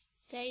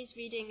Today's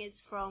reading is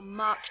from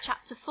Mark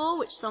chapter 4,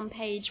 which is on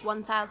page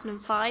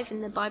 1005 in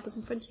the Bibles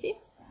in front of you.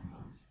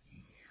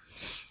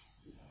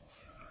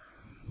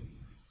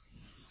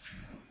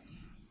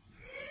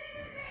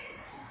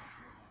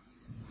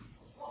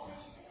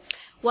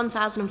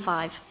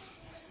 (1005).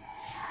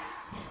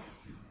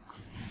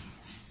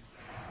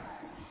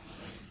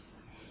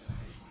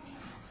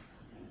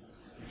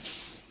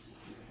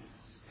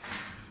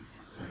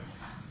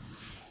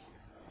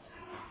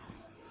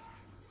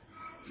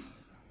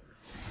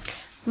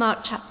 Mark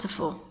chapter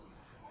 4.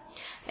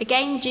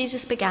 Again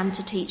Jesus began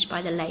to teach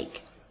by the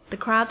lake. The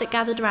crowd that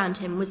gathered round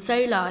him was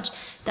so large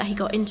that he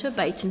got into a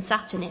boat and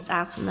sat in it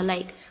out on the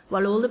lake,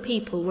 while all the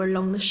people were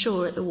along the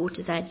shore at the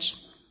water's edge.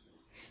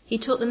 He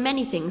taught them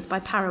many things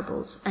by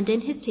parables, and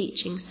in his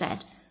teaching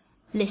said,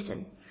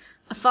 "Listen,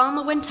 a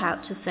farmer went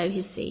out to sow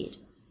his seed.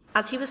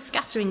 As he was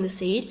scattering the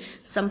seed,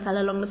 some fell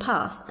along the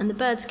path, and the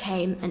birds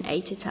came and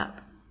ate it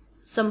up.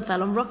 Some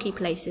fell on rocky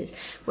places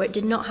where it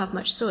did not have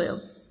much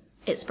soil.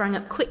 It sprang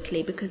up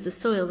quickly because the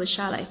soil was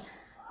shallow.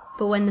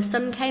 But when the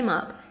sun came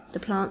up, the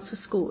plants were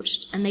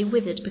scorched, and they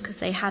withered because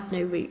they had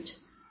no root.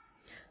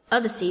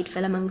 Other seed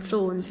fell among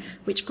thorns,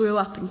 which grew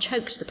up and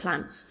choked the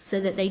plants, so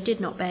that they did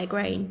not bear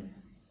grain.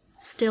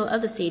 Still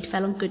other seed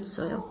fell on good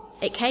soil.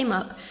 It came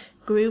up,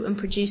 grew, and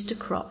produced a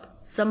crop,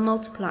 some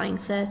multiplying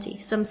 30,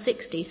 some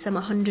 60, some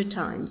 100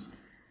 times.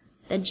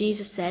 Then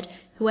Jesus said,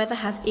 'Whoever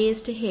has ears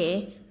to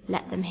hear,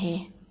 let them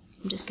hear.'"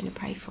 I'm just going to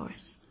pray for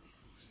us.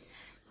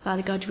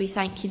 Father God, we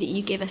thank you that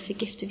you give us the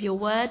gift of your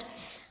word,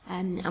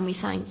 and we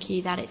thank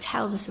you that it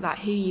tells us about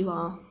who you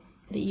are,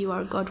 that you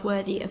are a God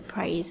worthy of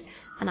praise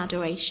and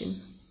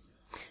adoration.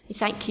 We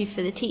thank you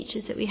for the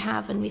teachers that we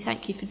have, and we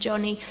thank you for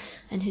Johnny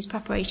and his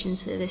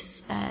preparations for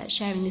this,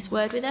 sharing this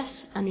word with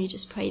us, and we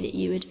just pray that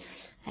you would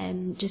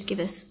just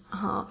give us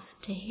hearts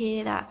to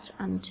hear that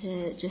and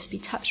to just be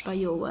touched by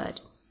your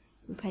word.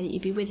 We pray that you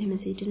be with him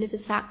as he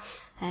delivers that,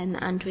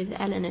 and with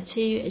Eleanor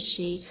too, as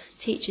she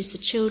teaches the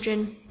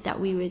children, that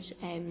we would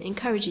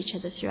encourage each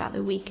other throughout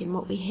the week in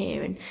what we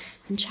hear and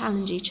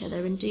challenge each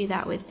other, and do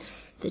that with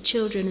the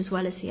children as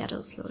well as the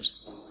adults, Lord.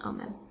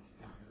 Amen.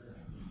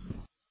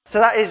 So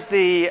that is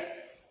the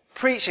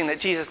preaching that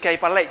Jesus gave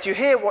by the lake. Do you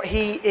hear what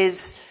he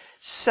is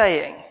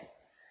saying?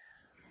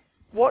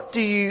 What do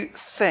you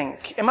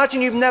think?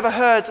 Imagine you've never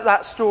heard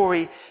that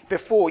story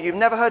before. You've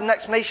never heard an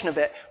explanation of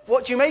it.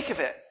 What do you make of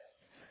it?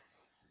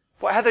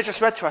 What Heather just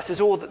read to us is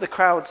all that the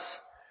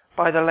crowds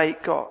by the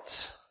lake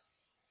got.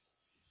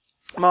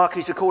 Mark,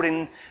 who's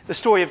recording the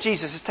story of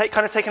Jesus, has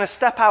kind of taken a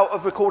step out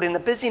of recording the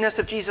busyness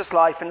of Jesus'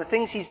 life and the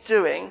things he's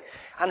doing,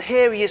 and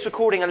here he is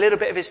recording a little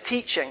bit of his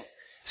teaching.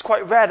 It's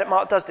quite rare that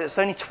Mark does this. It's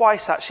only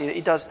twice, actually, that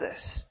he does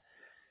this.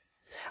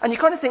 And you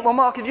kind of think, well,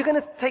 Mark, if you're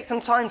going to take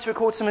some time to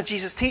record some of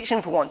Jesus'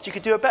 teaching for once, you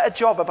could do a better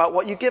job about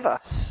what you give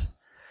us.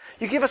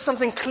 You give us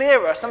something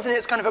clearer, something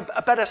that's kind of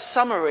a better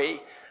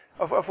summary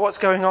of what's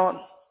going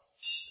on.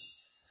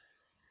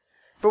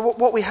 But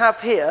what we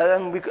have here,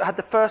 and we had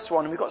the first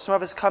one, and we've got some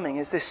others coming,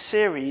 is this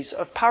series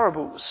of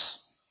parables.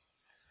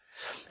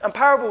 And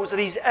parables are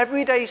these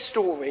everyday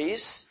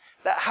stories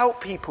that help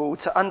people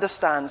to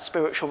understand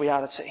spiritual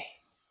reality.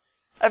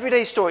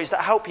 Everyday stories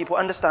that help people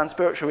understand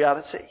spiritual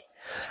reality.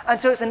 And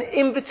so it's an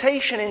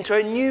invitation into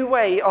a new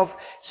way of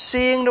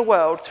seeing the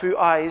world through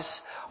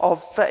eyes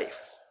of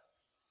faith.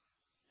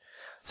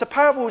 So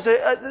parables,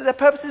 their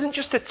purpose isn't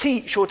just to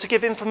teach or to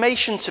give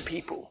information to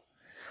people.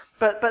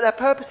 But their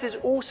purpose is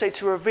also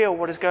to reveal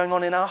what is going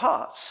on in our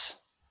hearts.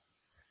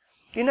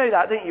 You know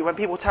that, don't you? When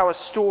people tell a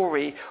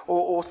story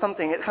or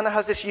something, it kind of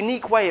has this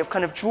unique way of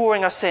kind of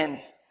drawing us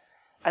in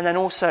and then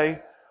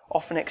also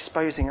often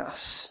exposing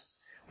us.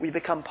 We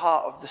become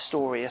part of the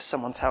story as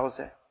someone tells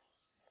it.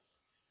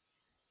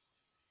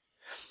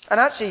 And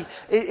actually,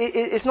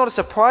 it's not a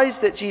surprise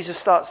that Jesus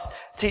starts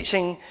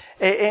teaching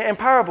in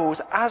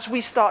parables as we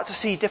start to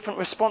see different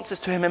responses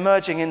to him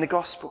emerging in the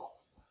gospel.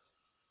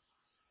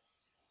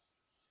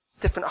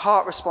 Different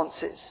heart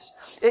responses.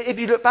 If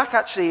you look back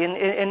actually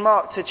in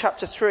Mark to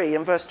chapter 3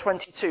 and verse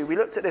 22, we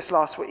looked at this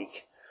last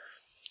week.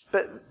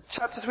 But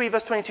chapter 3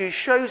 verse 22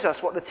 shows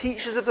us what the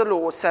teachers of the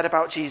law said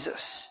about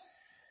Jesus.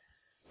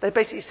 They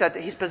basically said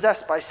that he's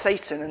possessed by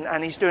Satan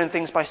and he's doing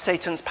things by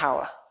Satan's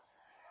power.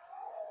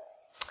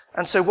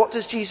 And so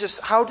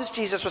how does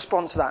Jesus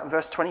respond to that in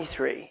verse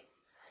 23?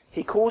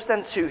 He calls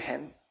them to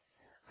him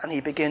and he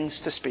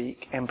begins to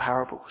speak in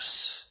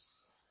parables.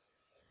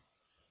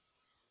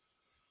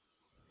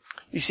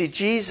 You see,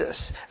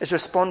 Jesus is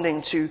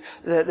responding to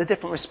the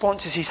different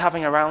responses he's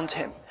having around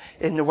him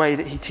in the way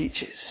that he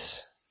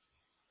teaches.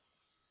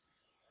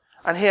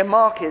 And here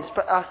Mark is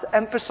for us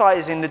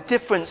emphasizing the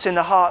difference in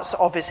the hearts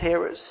of his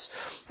hearers.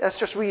 Let's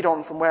just read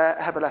on from where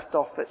Heather left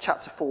off at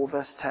chapter 4,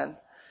 verse 10.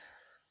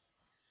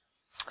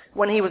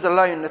 When he was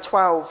alone, the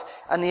 12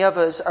 and the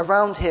others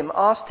around him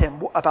asked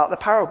him about the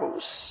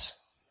parables.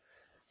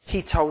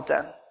 He told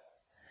them,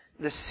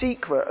 "The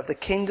secret of the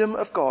kingdom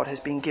of God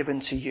has been given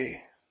to you.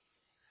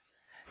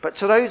 But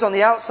to those on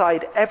the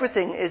outside,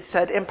 everything is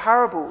said in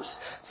parables,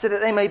 so that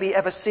they may be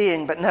ever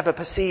seeing but never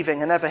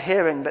perceiving, and ever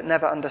hearing but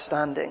never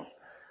understanding.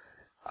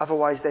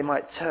 Otherwise they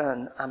might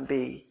turn and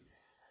be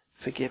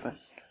forgiven.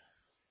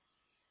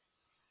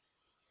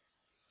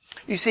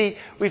 You see,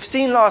 we've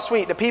seen last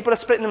week that people are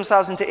splitting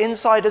themselves into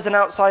insiders and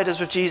outsiders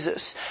with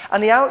Jesus.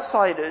 And the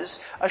outsiders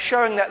are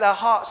showing that their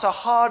hearts are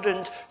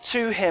hardened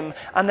to him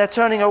and they're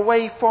turning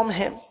away from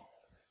him.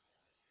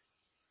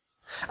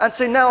 And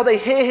so now they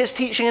hear his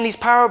teaching in these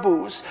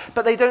parables,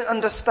 but they don't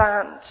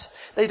understand.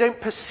 They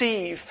don't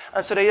perceive,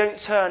 and so they don't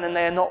turn and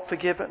they are not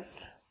forgiven.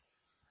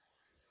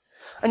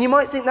 And you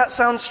might think that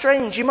sounds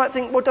strange. You might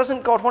think, well,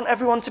 doesn't God want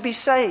everyone to be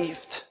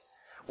saved?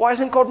 Why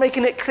isn't God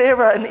making it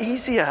clearer and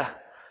easier?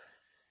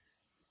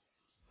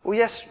 Well,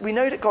 yes, we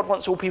know that God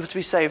wants all people to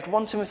be saved.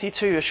 1 Timothy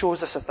 2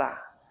 assures us of that.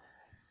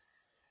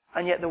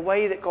 And yet the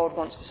way that God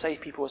wants to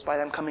save people is by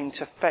them coming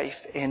to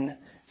faith in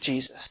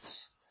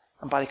Jesus.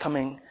 And by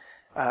coming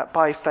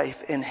by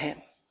faith in him.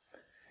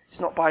 It's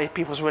not by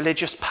people's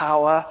religious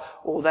power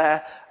or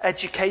their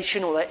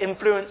education or their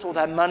influence or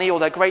their money or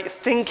their great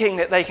thinking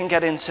that they can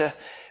get into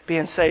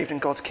being saved in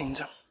God's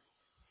kingdom.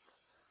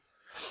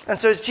 And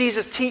so as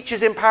Jesus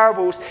teaches in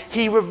parables,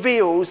 he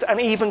reveals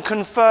and even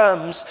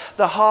confirms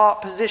the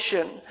heart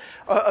position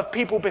of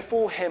people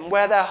before him,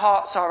 where their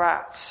hearts are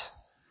at.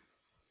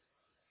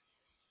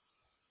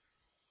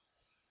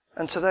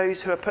 And to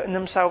those who are putting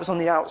themselves on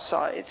the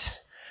outside,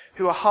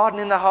 who are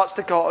hardening their hearts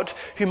to God,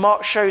 who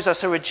Mark shows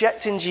us are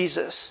rejecting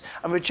Jesus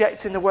and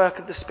rejecting the work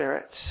of the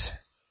Spirit,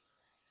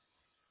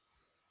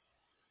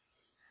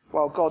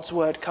 while God's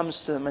word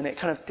comes to them and it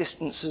kind of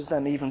distances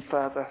them even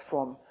further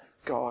from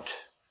God,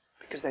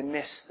 because they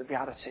miss the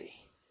reality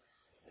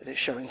that it's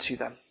showing to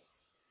them.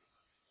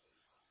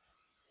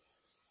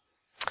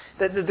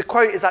 The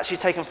quote is actually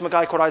taken from a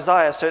guy called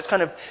Isaiah, so it's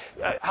kind of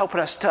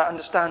helping us to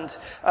understand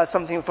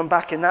something from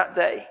back in that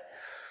day.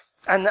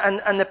 And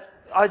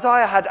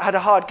Isaiah had a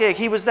hard gig.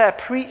 He was there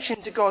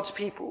preaching to God's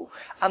people,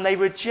 and they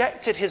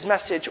rejected his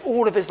message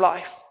all of his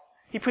life.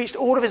 He preached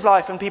all of his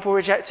life, and people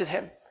rejected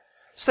him.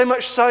 So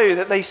much so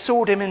that they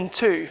sawed him in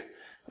two.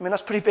 I mean,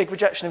 that's a pretty big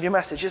rejection of your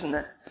message, isn't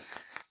it?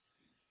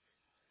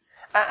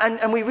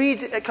 And we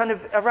read kind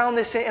of around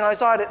this in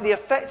Isaiah that the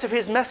effect of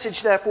his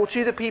message, therefore,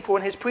 to the people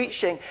in his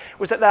preaching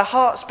was that their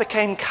hearts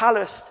became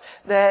calloused,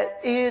 their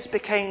ears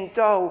became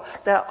dull,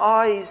 their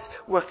eyes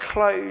were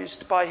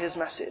closed by his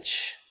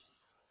message.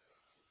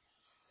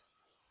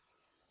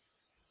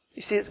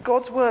 You see, it's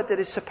God's word that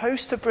is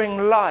supposed to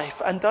bring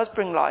life and does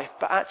bring life,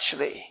 but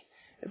actually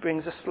it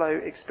brings a slow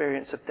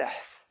experience of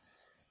death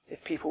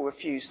if people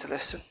refuse to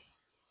listen.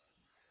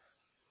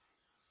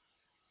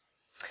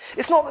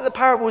 It's not that the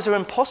parables are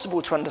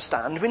impossible to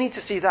understand. We need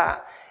to see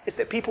that. It's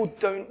that people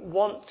don't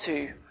want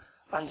to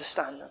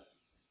understand them.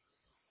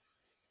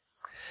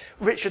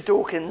 Richard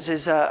Dawkins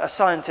is a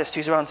scientist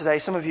who's around today.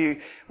 Some of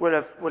you will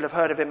have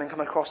heard of him and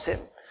come across him.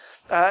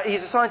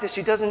 He's a scientist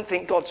who doesn't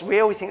think God's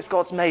real. He thinks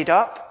God's made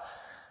up.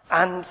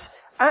 And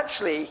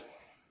actually,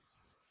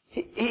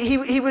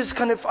 he was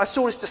kind of, I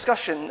saw this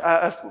discussion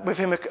with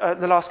him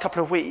the last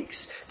couple of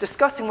weeks,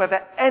 discussing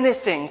whether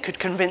anything could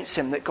convince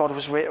him that God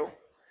was real.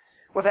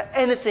 Whether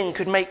anything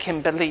could make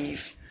him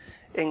believe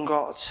in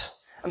God.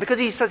 And because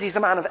he says he's a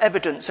man of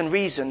evidence and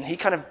reason, he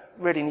kind of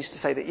really needs to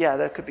say that, yeah,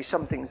 there could be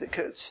some things that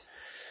could.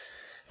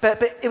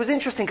 But it was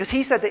interesting because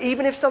he said that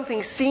even if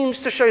something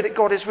seems to show that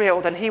God is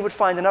real, then he would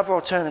find another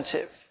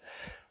alternative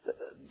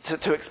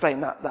to explain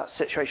that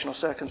situation or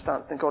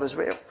circumstance than God is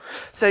real.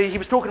 So he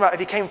was talking about if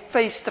he came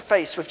face to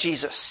face with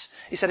Jesus.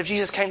 He said if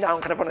Jesus came down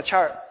kind of on a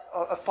chariot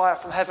of fire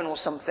from heaven or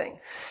something,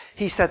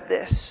 he said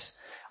this: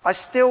 I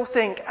still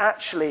think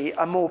actually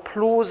a more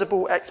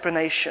plausible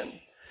explanation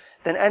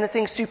than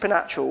anything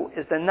supernatural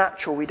is the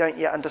natural we don't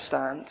yet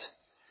understand.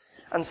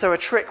 And so a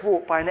trick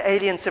wrought by an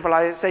alien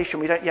civilization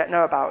we don't yet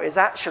know about is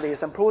actually,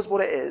 as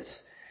implausible it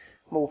is,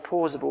 more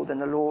plausible than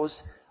the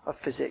laws of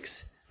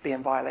physics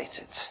being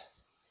violated.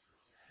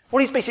 What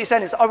he's basically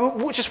saying is,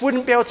 I just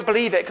wouldn't be able to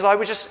believe it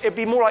because it'd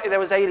be more likely there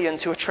was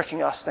aliens who are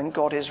tricking us than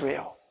God is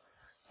real.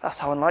 That's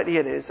how unlikely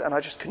it is, and I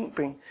just couldn't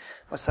bring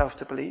myself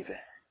to believe it.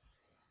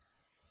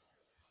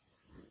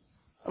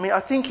 I mean,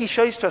 I think he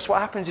shows to us what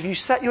happens if you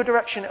set your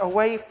direction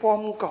away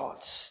from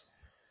God's.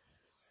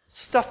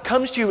 Stuff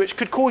comes to you which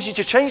could cause you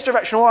to change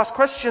direction or ask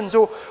questions,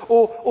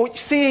 or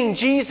seeing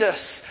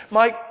Jesus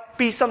might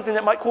be something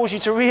that might cause you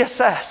to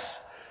reassess.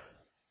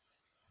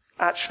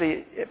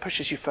 Actually, it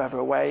pushes you further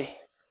away.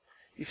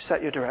 You've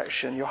set your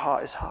direction. Your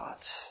heart is hard.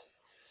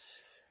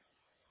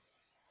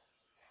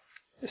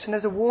 Listen,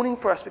 there's a warning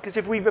for us, because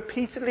if we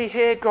repeatedly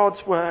hear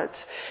God's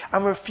words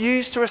and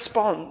refuse to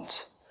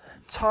respond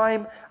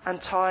time and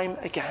time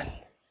again,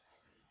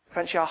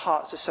 eventually our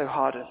hearts are so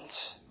hardened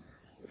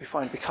that we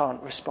find we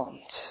can't respond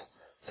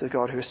to the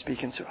God who is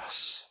speaking to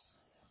us.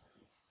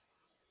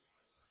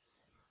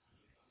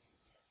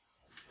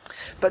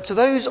 But to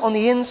those on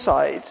the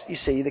inside, you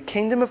see, the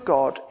kingdom of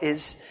God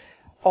is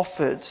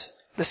offered.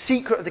 The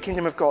secret of the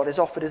kingdom of God is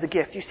offered as a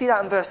gift. You see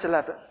that in verse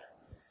 11.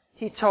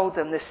 He told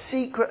them, the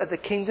secret of the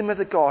kingdom of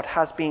the God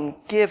has been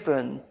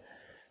given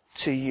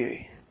to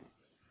you.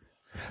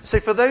 So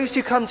for those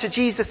who come to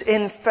Jesus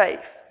in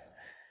faith,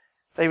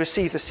 they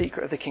receive the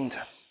secret of the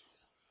kingdom.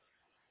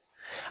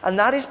 And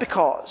that is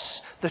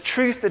because the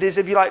truth that is,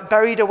 if you like,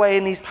 buried away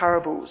in these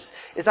parables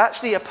is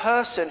actually a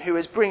person who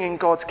is bringing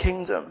God's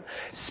kingdom,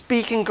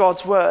 speaking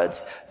God's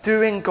words,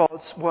 doing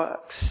God's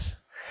works.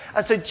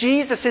 And so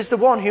Jesus is the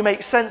one who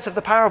makes sense of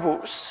the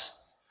parables.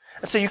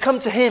 And so you come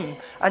to him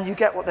and you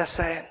get what they're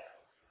saying.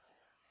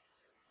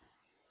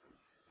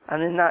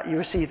 And in that you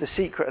receive the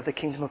secret of the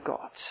kingdom of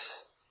God.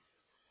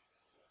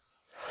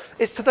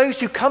 It's to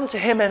those who come to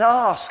him and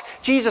ask,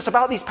 Jesus,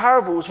 about these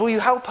parables, will you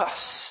help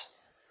us?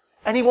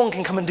 Anyone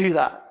can come and do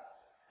that.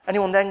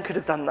 Anyone then could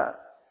have done that.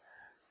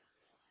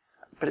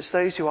 But it's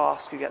those who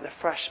ask who get the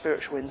fresh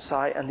spiritual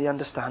insight and the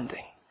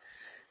understanding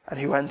and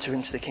who enter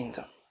into the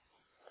kingdom.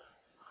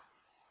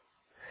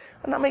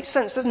 And that makes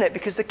sense, doesn't it?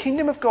 Because the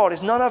kingdom of God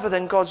is none other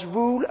than God's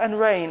rule and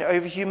reign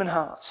over human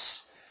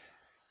hearts.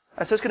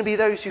 And so it's going to be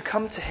those who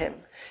come to him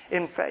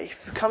in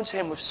faith, who come to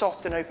him with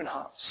soft and open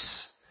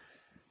hearts,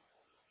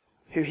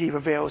 who he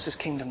reveals his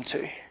kingdom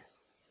to.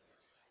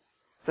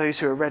 Those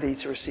who are ready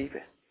to receive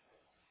it.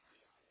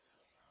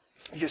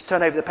 You just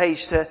turn over the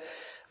page to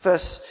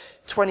verse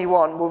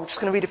 21. We're just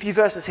going to read a few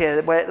verses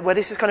here where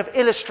this is kind of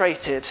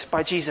illustrated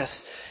by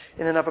Jesus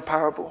in another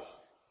parable.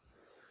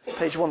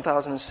 Page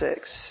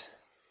 1006.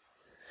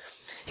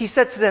 He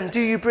said to them, do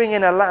you bring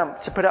in a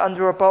lamp to put it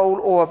under a bowl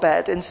or a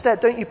bed? Instead,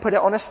 don't you put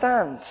it on a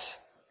stand?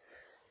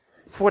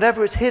 For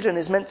whatever is hidden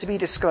is meant to be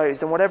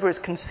disclosed, and whatever is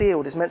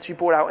concealed is meant to be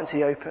brought out into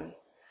the open.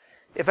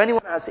 If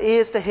anyone has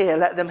ears to hear,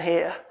 let them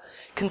hear.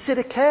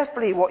 Consider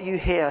carefully what you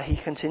hear, he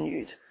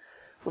continued.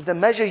 With the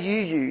measure you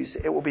use,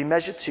 it will be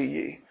measured to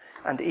you,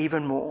 and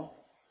even more.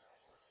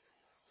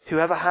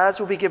 Whoever has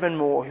will be given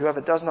more.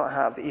 Whoever does not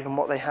have, even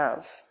what they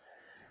have,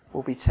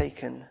 will be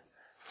taken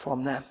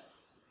from them.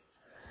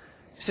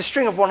 It's a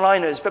string of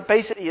one-liners, but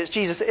basically it's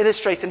Jesus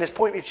illustrating this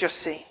point we've just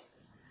seen.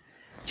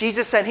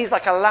 Jesus saying he's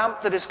like a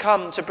lamp that has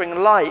come to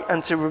bring light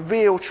and to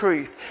reveal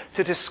truth,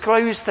 to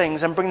disclose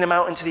things and bring them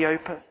out into the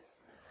open.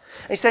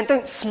 And he's saying,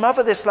 don't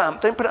smother this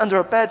lamp. Don't put it under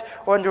a bed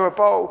or under a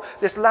bowl.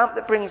 This lamp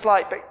that brings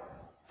light, but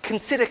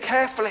consider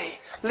carefully.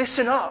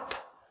 Listen up.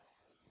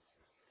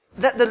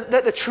 Let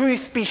the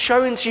truth be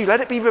shown to you.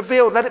 Let it be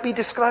revealed. Let it be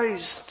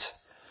disclosed.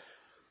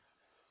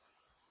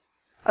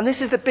 And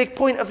this is the big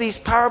point of these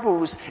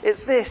parables.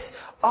 It's this.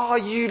 Are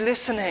you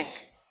listening?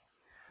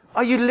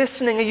 Are you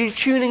listening? Are you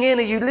tuning in?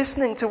 Are you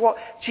listening to what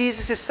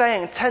Jesus is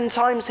saying? 10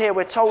 times here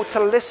we're told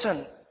to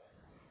listen.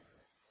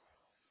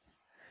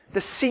 The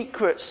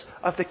secrets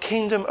of the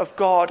kingdom of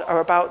God are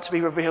about to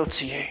be revealed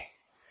to you.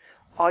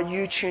 Are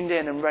you tuned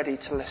in and ready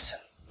to listen?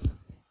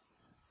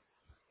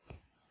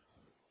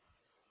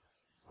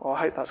 Well,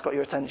 I hope that's got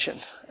your attention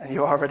and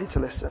you are ready to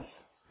listen.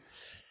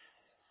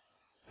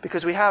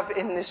 Because we have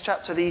in this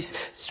chapter these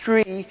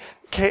 3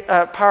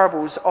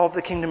 parables of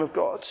the kingdom of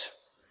God.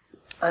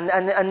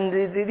 And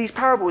these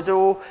parables are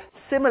all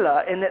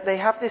similar in that they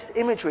have this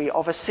imagery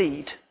of a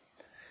seed.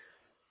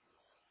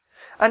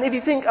 And if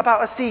you think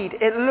about a seed,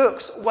 it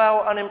looks,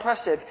 well,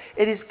 unimpressive.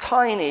 It is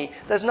tiny.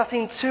 There's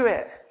nothing to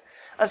it.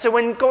 And so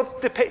when God's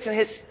depicting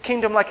his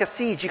kingdom like a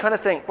seed, you kind of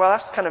think, well,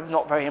 that's kind of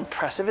not very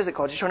impressive, is it,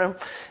 God? You're trying to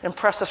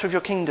impress us with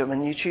your kingdom,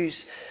 and you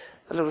choose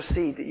a little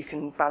seed that you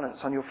can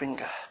balance on your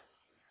finger.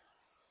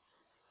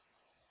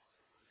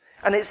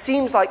 And it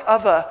seems like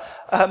other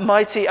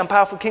mighty and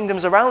powerful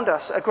kingdoms around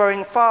us are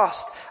growing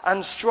fast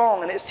and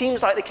strong. And it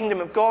seems like the kingdom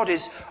of God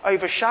is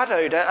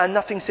overshadowed and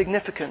nothing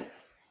significant.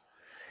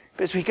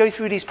 But as we go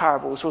through these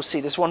parables, we'll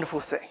see this wonderful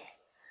thing.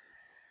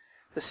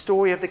 The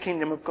story of the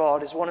kingdom of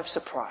God is one of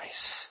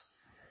surprise.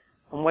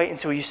 And wait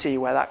until you see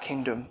where that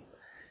kingdom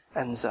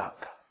ends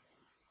up.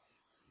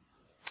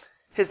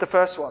 Here's the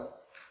first one.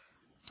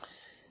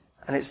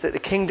 And it's that the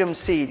kingdom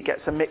seed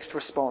gets a mixed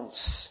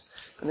response.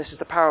 And this is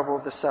the parable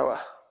of the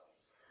sower.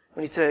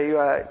 We need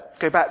to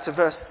go back to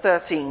verse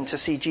 13 to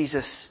see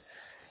Jesus'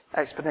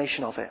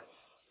 explanation of it.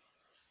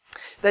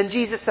 Then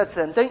Jesus said to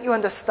them, don't you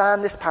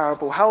understand this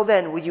parable? How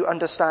then will you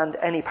understand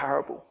any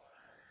parable?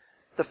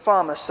 The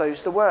farmer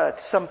sows the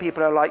word. Some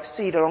people are like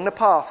seed along the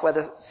path where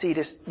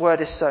the word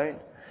is sown.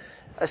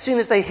 As soon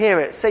as they hear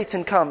it,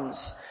 Satan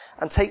comes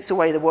and takes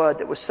away the word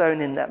that was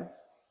sown in them.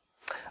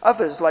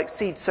 Others, like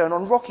seed sown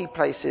on rocky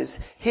places,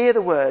 hear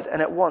the word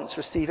and at once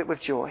receive it with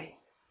joy.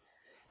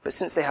 But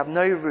since they have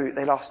no root,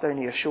 they last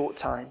only a short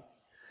time.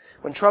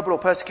 When trouble or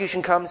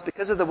persecution comes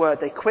because of the word,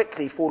 they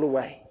quickly fall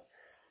away.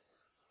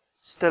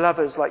 Still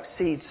others, like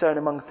seed sown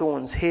among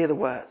thorns, hear the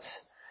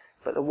words.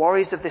 But the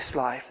worries of this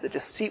life, the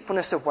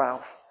deceitfulness of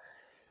wealth,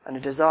 and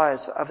the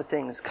desires for other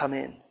things come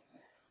in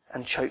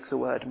and choke the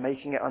word,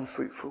 making it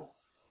unfruitful.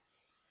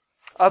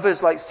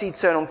 Others, like seed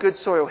sown on good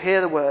soil,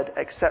 hear the word,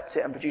 accept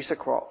it, and produce a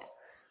crop.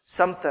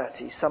 Some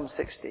 30, some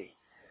 60,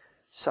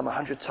 some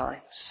 100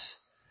 times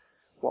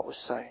what was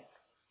sown.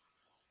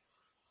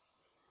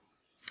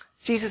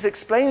 Jesus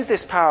explains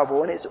this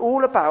parable, and it's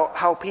all about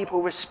how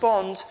people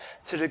respond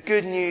to the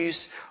good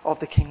news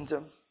of the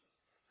kingdom.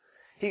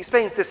 He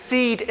explains the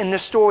seed in the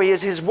story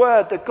is his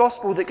word, the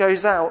gospel that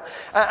goes out,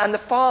 and the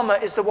farmer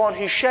is the one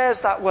who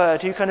shares that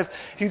word,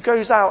 who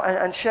goes out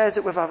and shares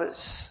it with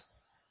others.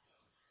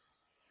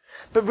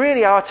 But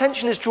really our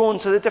attention is drawn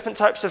to the different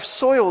types of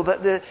soil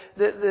that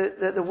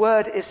the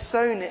word is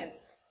sown in.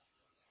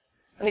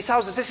 And he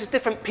tells us this is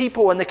different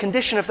people and the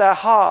condition of their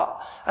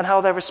heart and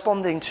how they're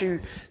responding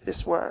to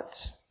this word.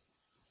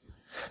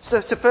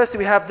 So firstly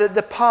we have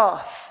the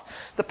path.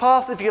 The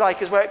path, if you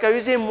like, is where it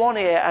goes in one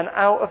ear and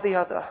out of the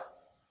other.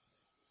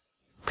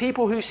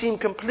 People who seem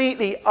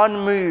completely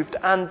unmoved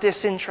and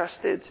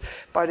disinterested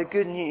by the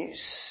good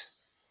news.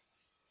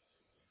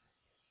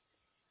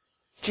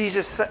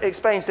 Jesus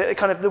explains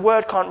that the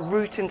word can't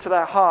root into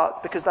their hearts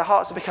because their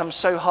hearts have become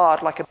so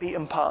hard like a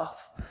beaten path.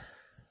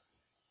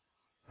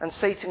 And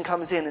Satan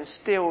comes in and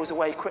steals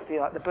away quickly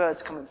like the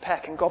birds come and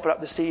peck and gobble up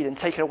the seed and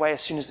take it away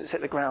as soon as it's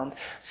hit the ground.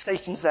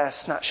 Satan's there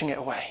snatching it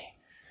away.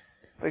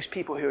 Those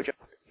people who are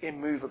just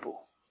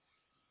immovable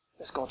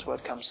as God's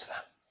word comes to them.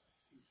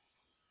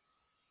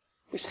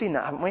 We've seen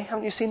that, haven't we?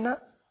 Haven't you seen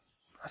that?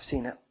 I've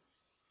seen it.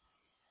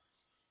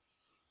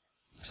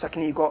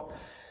 Secondly, you've got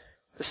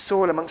the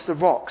soil amongst the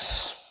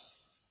rocks.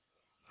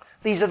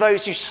 These are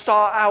those who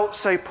start out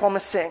so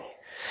promising.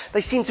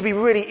 They seem to be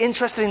really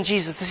interested in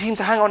Jesus. They seem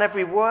to hang on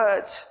every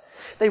word.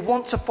 They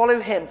want to follow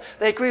him.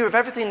 They agree with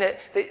everything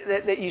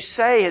that you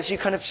say as you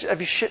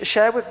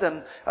share with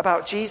them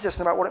about Jesus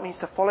and about what it means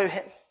to follow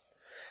him.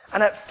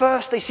 And at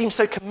first they seem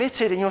so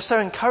committed and you're so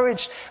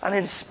encouraged and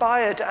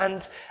inspired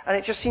and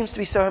it just seems to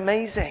be so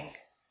amazing.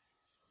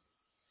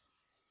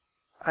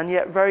 And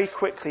yet very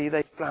quickly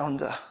they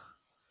flounder.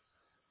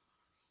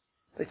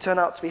 They turn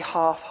out to be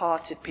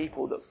half-hearted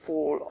people that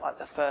fall at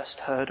the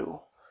first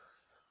hurdle.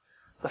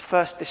 The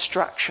first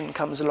distraction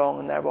comes along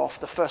and they're off.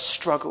 The first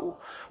struggle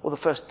or the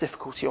first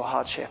difficulty or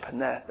hardship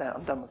and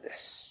I'm done with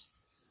this.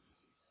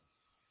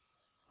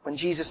 When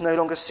Jesus no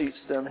longer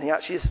suits them and he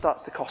actually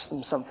starts to cost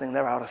them something,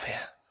 they're out of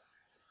here.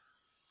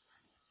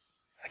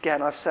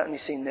 Again, I've certainly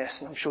seen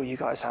this and I'm sure you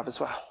guys have as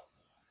well.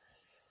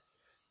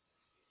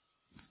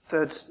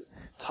 Third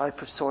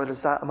type of soil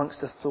is that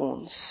amongst the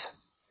thorns.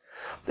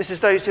 This is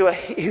those who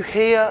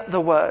hear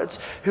the words,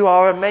 who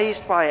are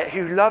amazed by it,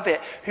 who love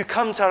it, who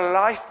come to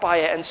life by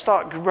it and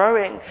start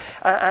growing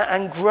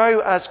and grow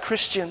as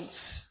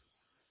Christians.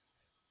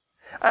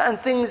 And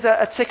things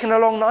are ticking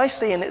along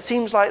nicely and it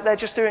seems like they're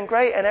just doing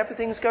great and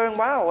everything's going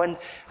well.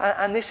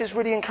 And this is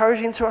really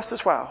encouraging to us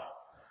as well.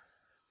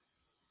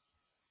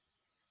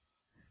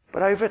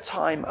 But over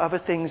time, other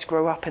things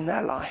grow up in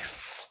their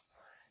life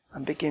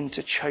and begin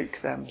to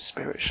choke them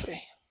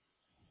spiritually.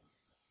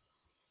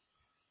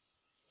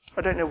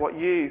 I don't know what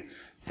you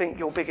think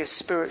your biggest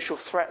spiritual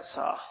threats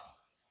are.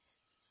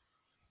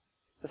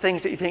 The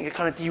things that you think are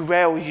kind of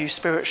derail you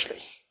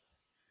spiritually.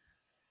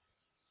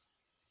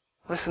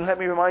 Listen, let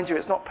me remind you,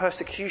 it's not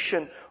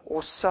persecution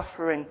or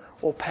suffering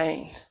or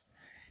pain.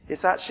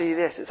 It's actually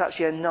this. It's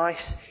actually a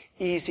nice,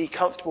 easy,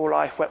 comfortable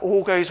life where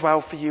all goes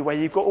well for you, where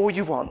you've got all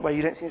you want, where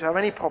you don't seem to have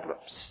any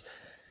problems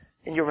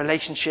in your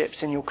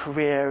relationships, in your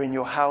career, in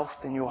your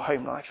health, in your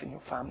home life, in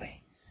your family.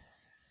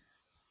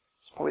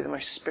 It's probably the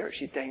most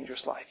spiritually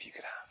dangerous life you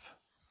could have.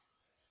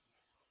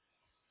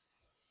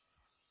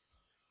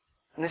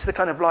 And this is the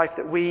kind of life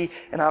that we,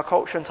 in our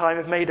culture and time,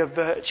 have made a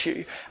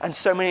virtue, and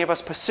so many of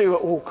us pursue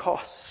at all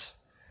costs.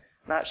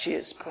 And actually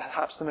it's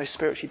perhaps the most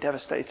spiritually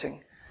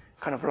devastating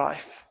kind of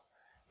life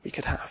we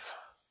could have.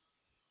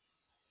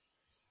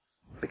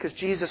 Because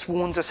Jesus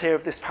warns us here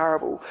of this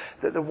parable,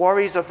 that the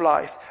worries of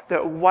life,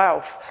 that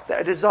wealth,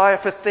 that a desire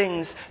for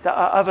things that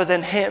are other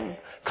than him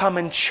come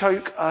and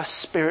choke us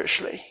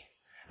spiritually.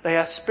 They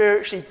are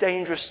spiritually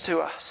dangerous to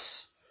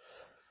us.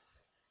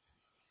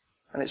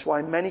 And it's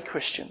why many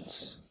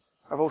Christians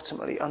are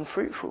ultimately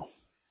unfruitful.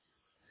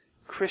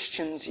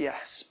 Christians,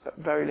 yes, but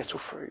very little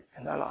fruit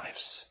in their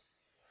lives.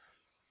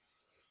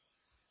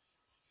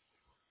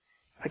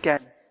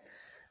 Again,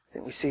 I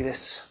think we see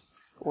this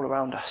all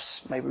around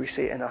us. Maybe we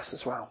see it in us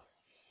as well.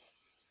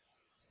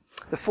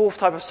 The fourth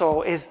type of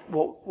soil is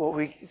what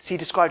we see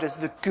described as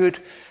the good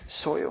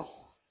soil.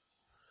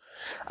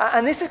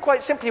 And this is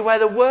quite simply where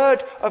the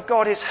word of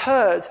God is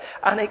heard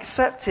and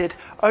accepted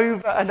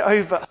over and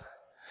over.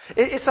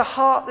 It's a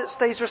heart that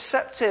stays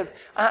receptive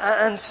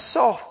and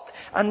soft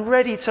and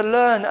ready to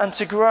learn and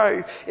to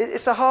grow.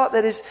 It's a heart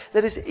that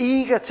is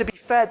eager to be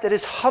fed, that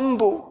is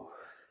humble.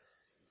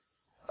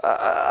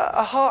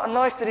 A heart and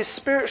life that is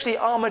spiritually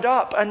armored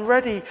up and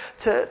ready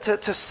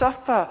to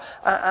suffer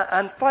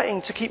and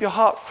fighting to keep your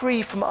heart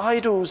free from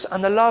idols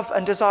and the love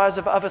and desires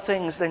of other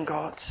things than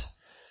God.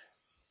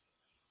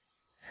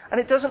 And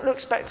it doesn't look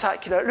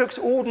spectacular. It looks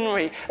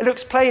ordinary. It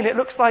looks plain. It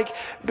looks like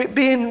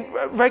being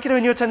regular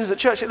in your attendance at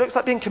church. It looks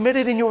like being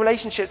committed in your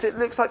relationships. It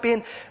looks like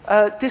being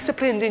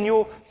disciplined in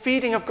your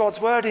feeding of God's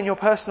word in your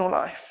personal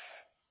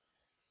life.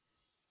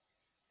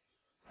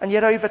 And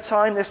yet over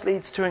time, this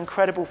leads to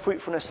incredible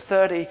fruitfulness,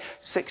 30,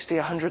 60,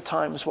 100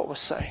 times what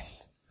was sown.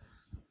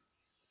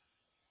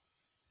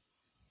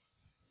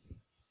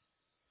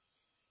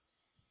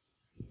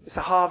 It's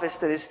a harvest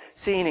that is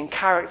seen in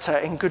character,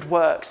 in good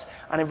works,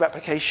 and in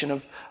replication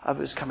of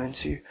others coming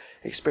to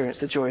experience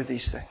the joy of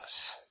these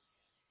things.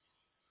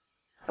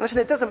 And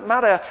listen, it doesn't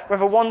matter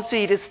whether one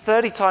seed is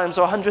 30 times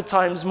or 100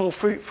 times more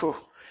fruitful.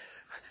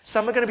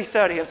 Some are going to be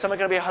 30 and some are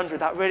going to be 100.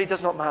 That really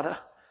does not matter.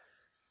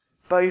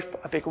 Both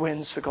are big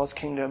wins for God's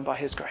kingdom by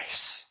his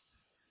grace.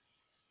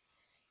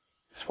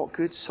 It's what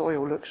good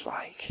soil looks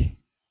like.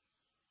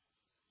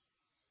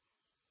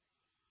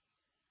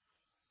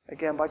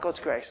 Again, by God's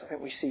grace, I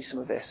think we see some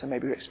of this and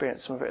maybe we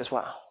experience some of it as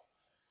well.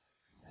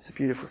 It's a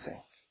beautiful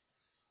thing.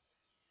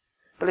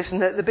 But listen,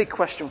 the big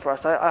question for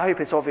us, I hope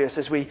it's obvious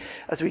as we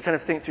kind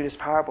of think through this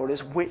parable,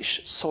 is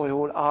which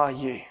soil are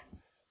you?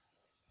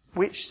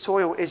 Which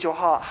soil is your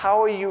heart?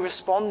 How are you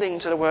responding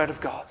to the word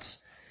of God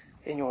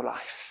in your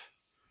life?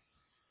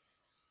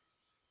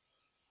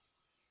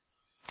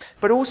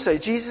 But also,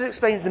 Jesus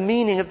explains the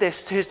meaning of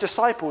this to his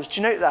disciples.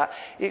 Do you note that?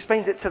 He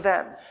explains it to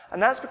them.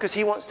 And that's because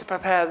he wants to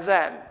prepare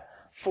them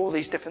for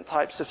these different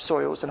types of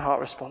soils and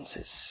heart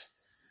responses.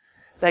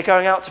 They're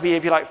going out to be,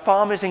 if you like,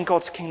 farmers in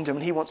God's kingdom,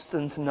 and he wants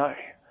them to know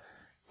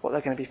what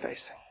they're going to be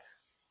facing.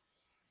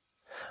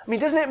 I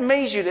mean, doesn't it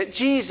amaze you that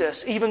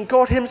Jesus, even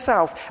God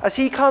himself, as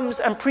he comes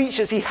and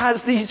preaches, he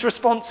has these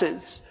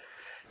responses?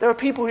 There are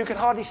people who can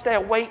hardly stay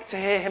awake to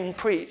hear him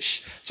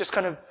preach, just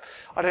kind of,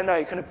 kind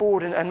of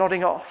bored and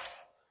nodding off.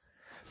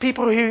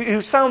 People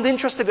who sound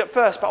interested at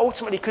first, but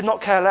ultimately could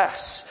not care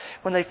less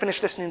when they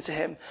finish listening to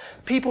him.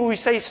 People who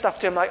say stuff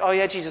to him like, oh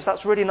yeah, Jesus,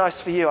 that's really nice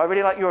for you. I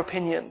really like your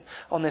opinion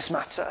on this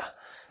matter.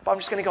 But I'm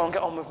just going to go and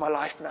get on with my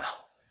life now.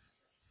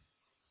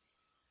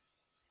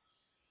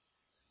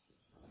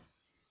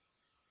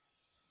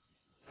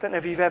 I don't know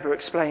if you've ever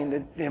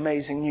explained the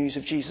amazing news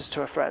of Jesus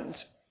to a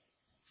friend.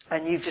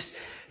 And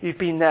you've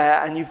been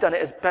there and you've done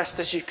it as best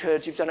as you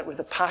could. You've done it with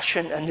the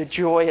passion and the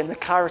joy and the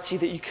clarity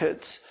that you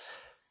could.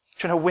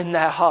 Trying to win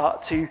their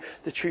heart to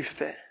the truth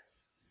of it.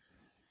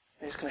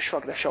 They're just going to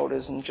shrug their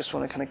shoulders and just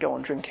want to kind of go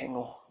on drinking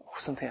or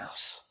something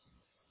else.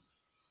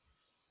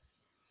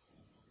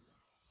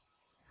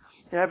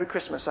 You know, every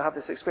Christmas I have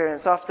this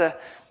experience in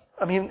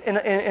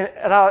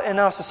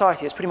our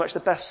society, it's pretty much the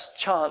best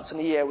chance in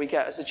the year we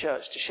get as a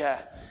church to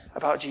share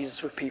about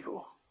Jesus with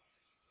people.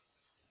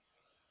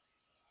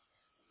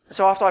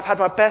 So after I've had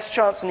my best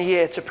chance in the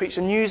year to preach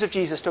the news of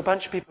Jesus to a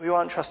bunch of people who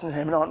aren't trusting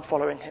him and aren't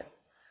following him,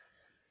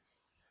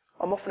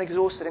 I'm often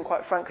exhausted and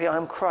quite frankly I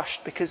am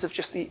crushed because of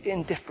just the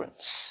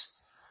indifference,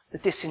 the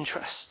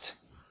disinterest,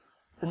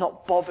 the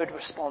not bothered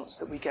response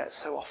that we get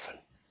so often.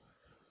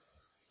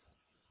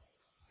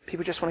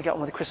 People just want to get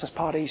on with the Christmas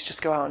parties,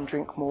 just go out and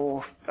drink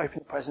more, open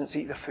the presents,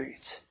 eat the food.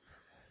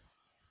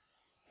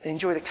 They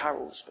enjoy the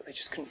carols, but they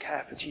just couldn't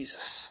care for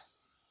Jesus.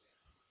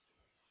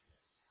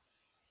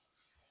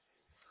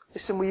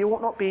 Listen, we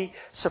ought not be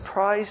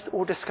surprised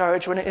or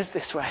discouraged when it is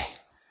this way.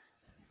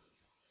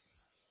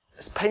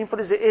 As painful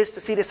as it is to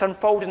see this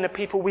unfold in the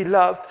people we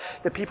love,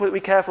 the people that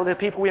we care for, the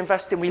people we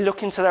invest in, we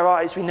look into their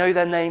eyes, we know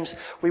their names,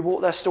 we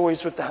walk their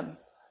stories with them,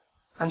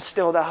 and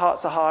still their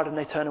hearts are hard and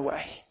they turn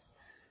away.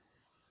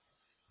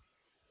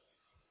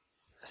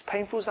 As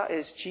painful as that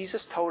is,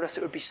 Jesus told us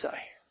it would be so.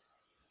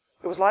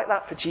 It was like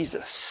that for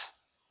Jesus.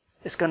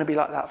 It's going to be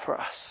like that for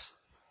us.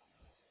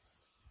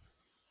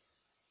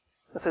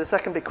 And so the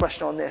second big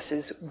question on this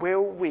is,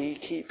 will we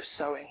keep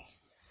sowing?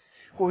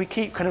 Will we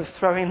keep kind of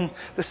throwing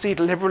the seed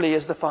liberally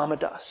as the farmer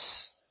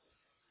does?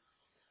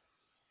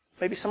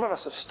 Maybe some of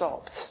us have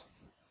stopped.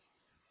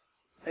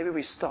 Maybe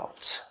we've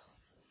stopped.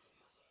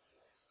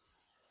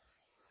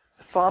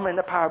 The farmer in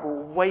the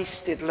parable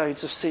wasted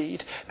loads of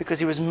seed because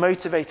he was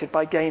motivated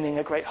by gaining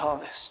a great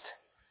harvest.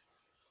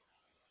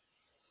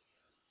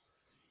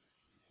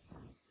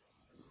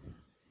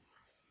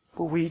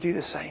 Will we do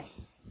the same?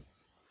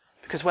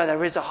 Because where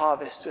there is a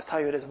harvest, we'll tell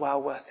you it is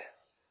well worth it.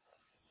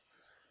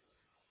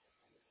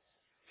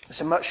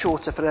 So much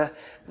shorter for the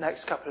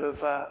next couple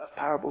of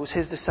parables.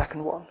 Here's the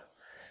second one.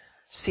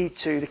 Seed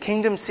 2. The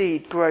kingdom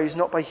seed grows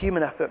not by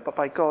human effort, but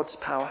by God's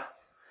power.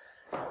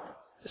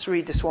 Let's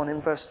read this one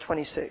in verse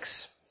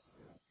 26.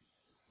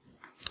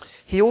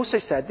 He also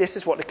said, this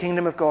is what the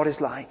kingdom of God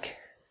is like.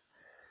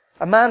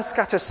 A man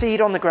scatters seed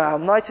on the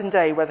ground night and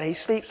day, whether he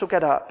sleeps or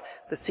get up,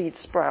 the seed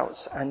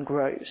sprouts and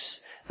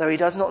grows, though he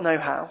does not know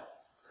how.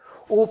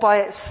 All by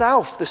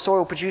itself the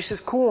soil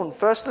produces corn,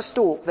 first the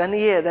stalk, then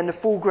the ear, then the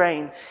full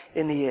grain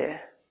in the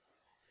ear.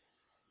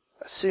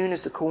 As soon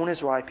as the corn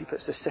is ripe, he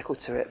puts the sickle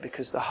to it,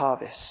 because the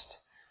harvest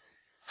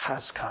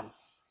has come.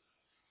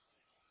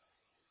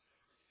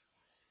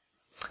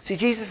 See,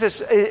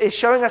 Jesus is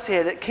showing us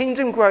here that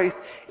kingdom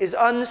growth is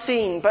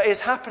unseen, but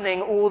is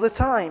happening all the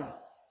time.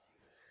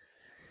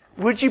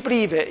 Would you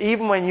believe it?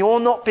 Even when you're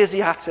not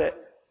busy at it,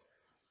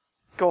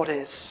 God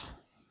is.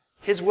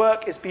 His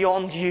work is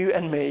beyond you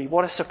and me.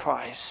 What a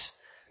surprise.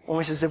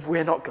 Almost as if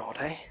we're not God,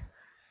 eh?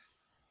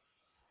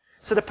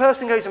 So the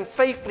person goes and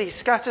faithfully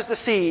scatters the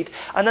seed,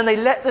 and then they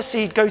let the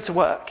seed go to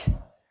work.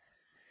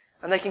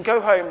 And they can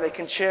go home, they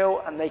can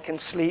chill, and they can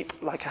sleep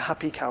like a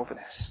happy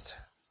Calvinist.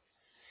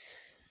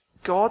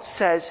 God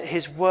says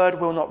his word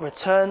will not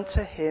return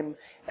to him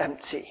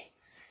empty.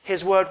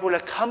 His word will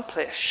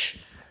accomplish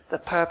the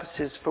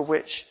purposes for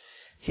which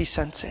he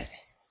sent it.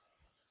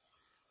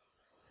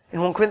 In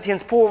 1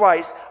 Corinthians, Paul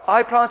writes,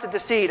 I planted the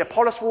seed,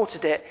 Apollos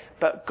watered it,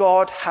 but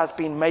God has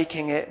been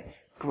making it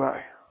grow.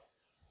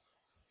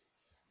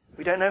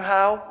 We don't know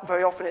how.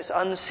 Very often it's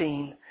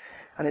unseen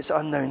and it's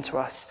unknown to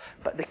us.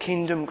 But the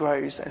kingdom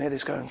grows and it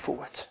is going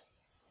forward.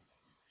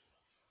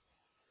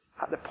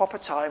 At the proper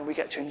time, we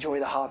get to enjoy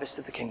the harvest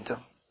of the kingdom.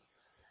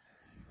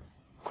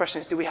 The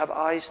question is, do we have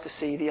eyes to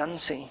see the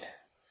unseen?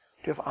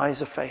 Do we have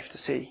eyes of faith to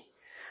see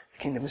the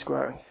kingdom is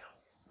growing?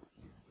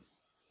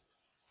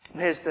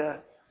 And here's the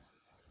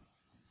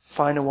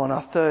final one,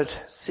 our third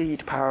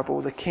seed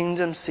parable. The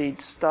kingdom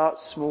seed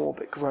starts small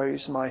but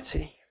grows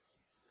mighty.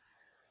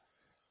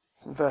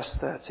 Verse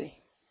 30.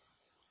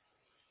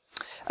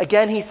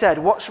 Again he said,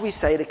 what shall we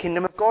say the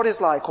kingdom of God is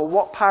like, or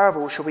what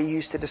parable shall we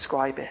use to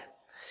describe it?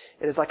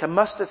 It is like a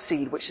mustard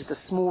seed, which is the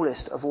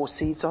smallest of all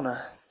seeds on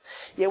earth.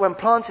 Yet when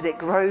planted, it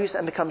grows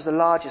and becomes the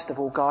largest of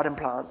all garden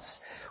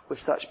plants, with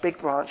such big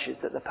branches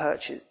that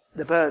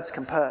the birds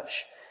can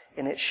perch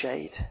in its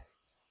shade.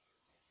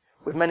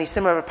 With many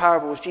similar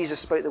parables, Jesus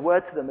spoke the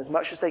word to them as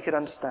much as they could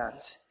understand.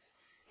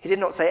 He did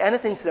not say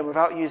anything to them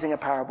without using a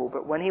parable,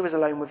 but when he was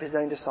alone with his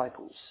own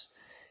disciples,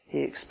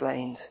 he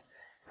explained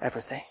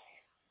everything.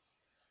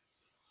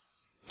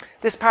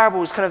 This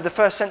parable is kind of the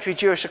first century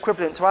Jewish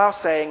equivalent to our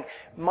saying,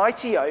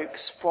 mighty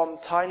oaks from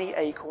tiny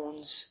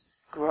acorns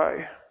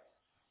grow.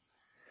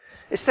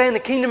 It's saying the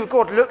kingdom of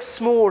God looks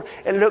small,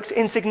 it looks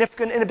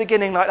insignificant in the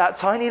beginning, like that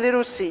tiny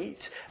little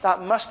seed,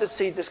 that mustard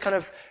seed, this kind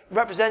of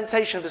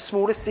representation of the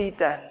smallest seed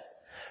then.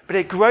 But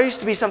it grows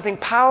to be something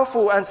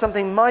powerful and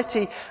something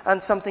mighty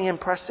and something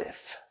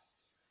impressive.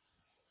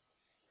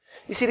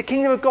 You see, the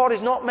kingdom of God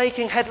is not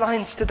making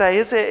headlines today,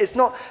 is it? It's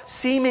not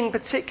seeming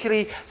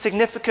particularly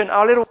significant.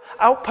 Our little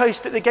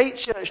outpost at the Gate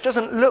Church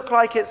doesn't look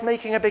like it's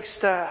making a big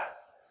stir.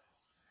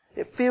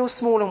 It feels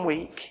small and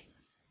weak.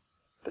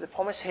 But the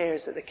promise here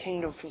is that the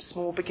kingdom from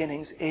small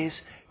beginnings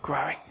is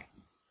growing.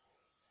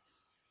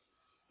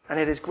 And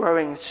it is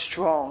growing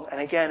strong.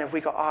 And again, have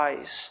we got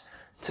eyes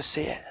to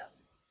see it?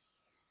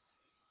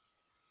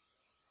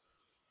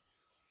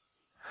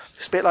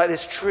 It's a bit like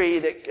this tree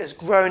that has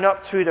grown up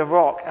through the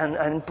rock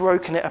and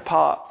broken it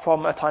apart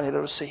from a tiny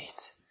little seed.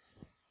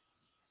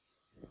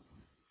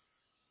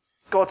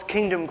 God's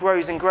kingdom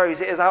grows and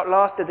grows. It has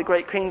outlasted the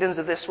great kingdoms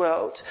of this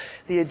world.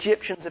 The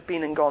Egyptians have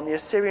been and gone. The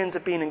Assyrians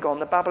have been and gone.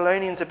 The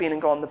Babylonians have been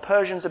and gone. The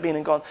Persians have been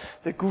and gone.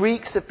 The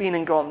Greeks have been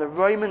and gone. The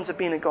Romans have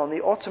been and gone.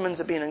 The Ottomans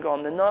have been and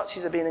gone. The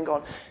Nazis have been and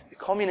gone. The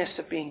communists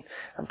have been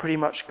and pretty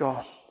much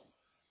gone.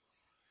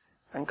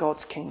 And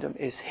God's kingdom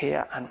is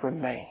here and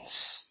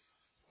remains.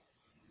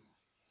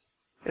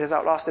 It has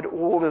outlasted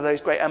all of those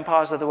great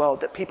empires of the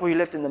world that people who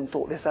lived in them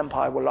thought this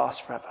empire will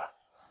last forever.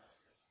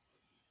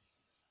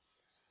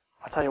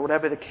 I tell you,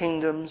 whatever the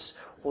kingdoms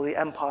or the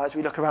empires,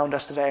 we look around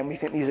us today and we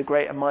think these are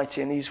great and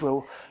mighty and these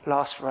will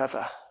last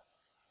forever.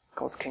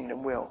 God's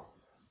kingdom will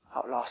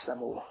outlast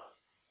them all.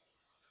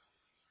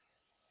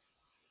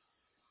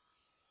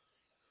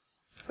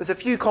 There's a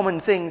few common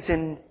things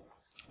in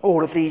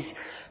all of these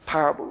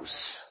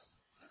parables.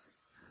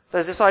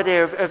 There's this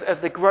idea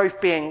of the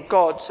growth being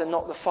God's and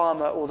not the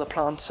farmer or the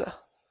planter.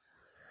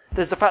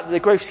 There's the fact that the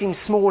growth seems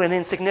small and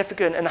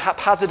insignificant and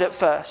haphazard at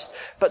first,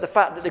 but the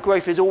fact that the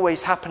growth is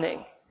always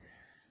happening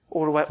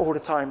all the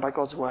time by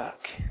God's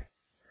work.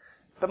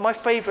 But my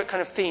favourite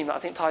kind of theme that I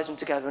think ties them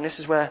together, and this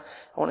is where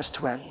I want us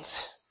to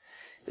end,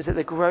 is that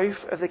the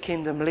growth of the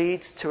kingdom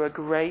leads to a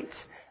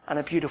great and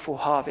a beautiful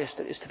harvest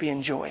that is to be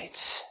enjoyed.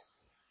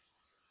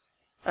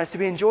 And it's to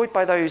be enjoyed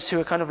by those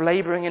who are kind of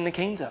labouring in the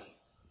kingdom.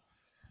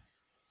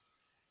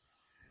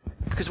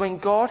 Because when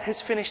God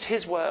has finished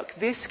his work,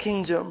 this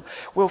kingdom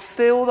will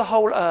fill the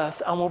whole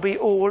earth and will be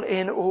all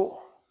in all.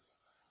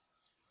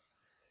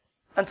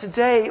 And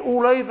today,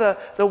 all over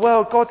the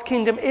world, God's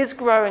kingdom is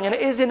growing, and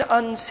it is in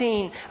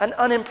unseen and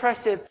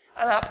unimpressive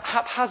and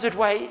haphazard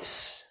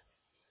ways.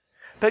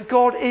 But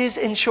God is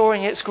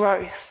ensuring its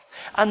growth.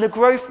 And the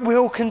growth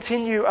will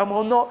continue and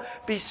will not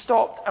be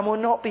stopped and will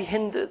not be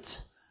hindered.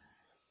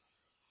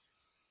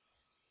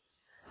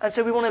 And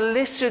so we want to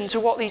listen to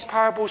what these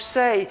parables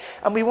say,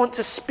 and we want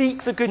to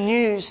speak the good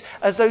news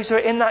as those who are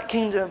in that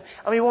kingdom,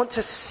 and we want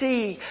to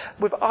see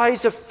with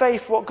eyes of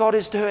faith what God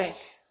is doing.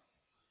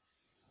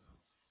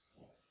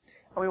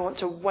 And we want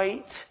to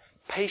wait,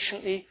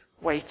 patiently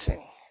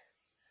waiting,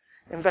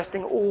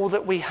 investing all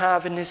that we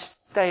have in this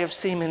day of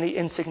seemingly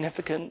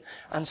insignificant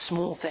and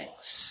small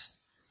things.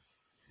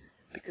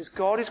 Because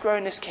God is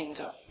growing this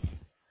kingdom,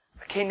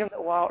 a kingdom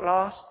that will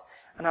outlast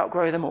and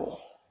outgrow them all.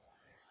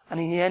 And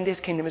in the end, his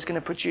kingdom is going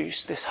to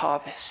produce this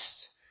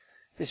harvest,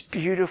 this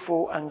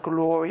beautiful and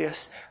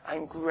glorious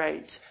and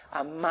great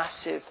and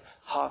massive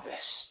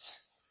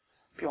harvest,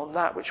 beyond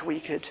that which we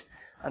could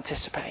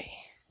anticipate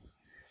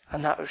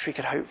and that which we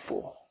could hope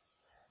for.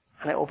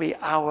 And it will be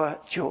our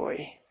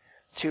joy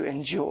to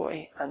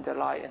enjoy and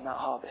delight in that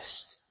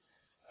harvest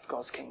of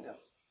God's kingdom.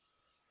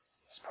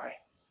 Let's pray.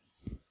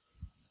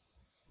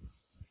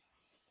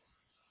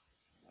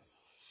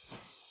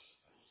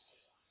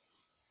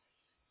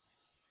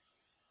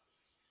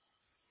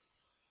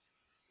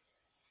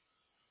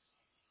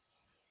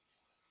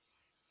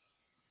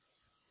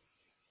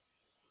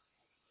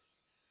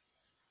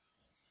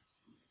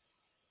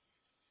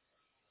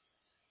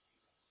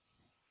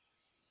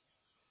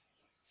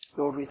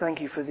 Lord, we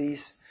thank you for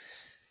these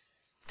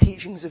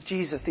teachings of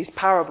Jesus, these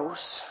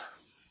parables.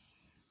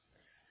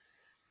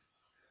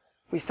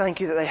 We thank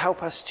you that they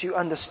help us to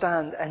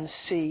understand and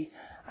see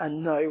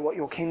and know what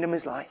your kingdom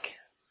is like.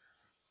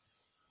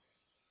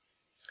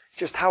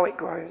 Just how it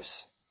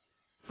grows.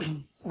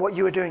 What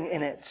you are doing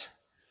in it.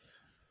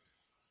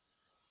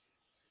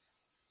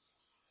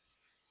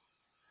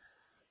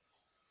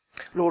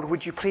 Lord,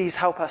 would you please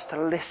help us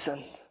to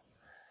listen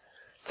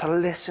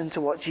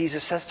to what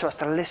Jesus says to us,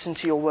 to listen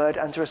to your word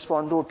and to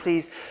respond. Lord,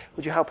 please,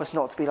 would you help us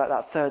not to be like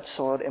that third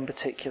sword in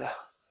particular,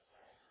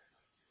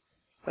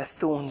 where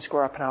thorns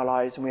grow up in our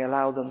lives and we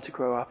allow them to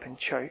grow up and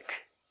choke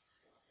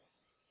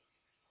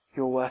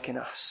your work in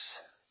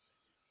us.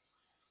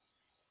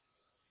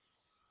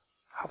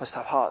 Help us to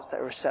have hearts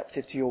that are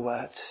receptive to your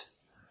word,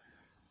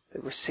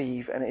 that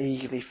receive and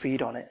eagerly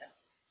feed on it.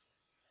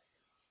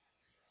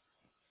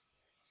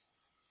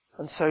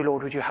 And so,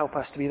 Lord, would you help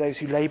us to be those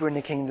who labour in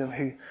the kingdom,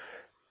 who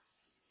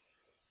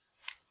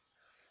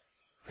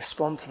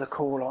respond to the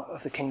call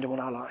of the kingdom on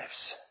our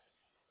lives.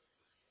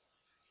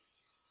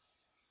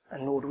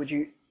 And Lord, would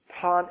you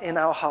plant in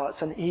our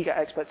hearts an eager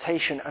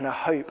expectation and a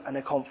hope and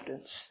a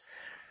confidence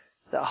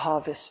that a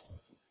harvest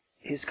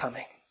is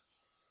coming.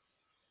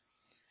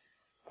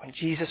 When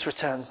Jesus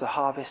returns, the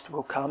harvest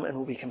will come and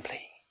will be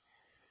complete.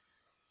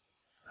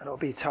 And it will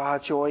be to our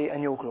joy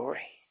and your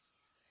glory.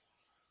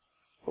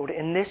 Lord,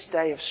 in this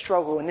day of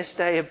struggle, in this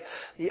day of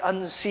the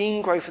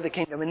unseen growth of the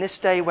kingdom, in this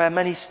day where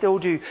many still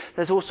do,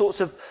 there's all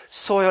sorts of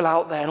soil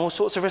out there and all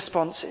sorts of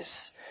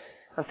responses,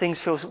 and things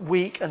feel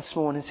weak and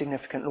small and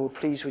insignificant. Lord,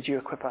 please would you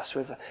equip us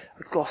with a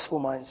gospel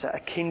mindset, a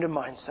kingdom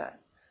mindset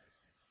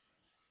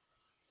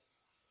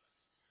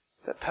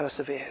that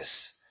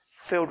perseveres,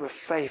 filled with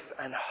faith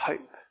and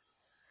hope,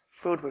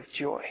 filled with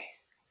joy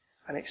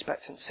and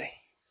expectancy.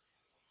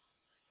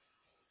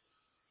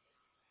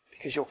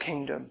 Because your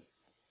kingdom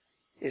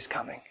is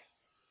coming.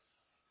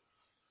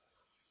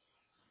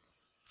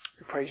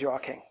 We praise you, our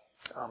King.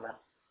 Amen.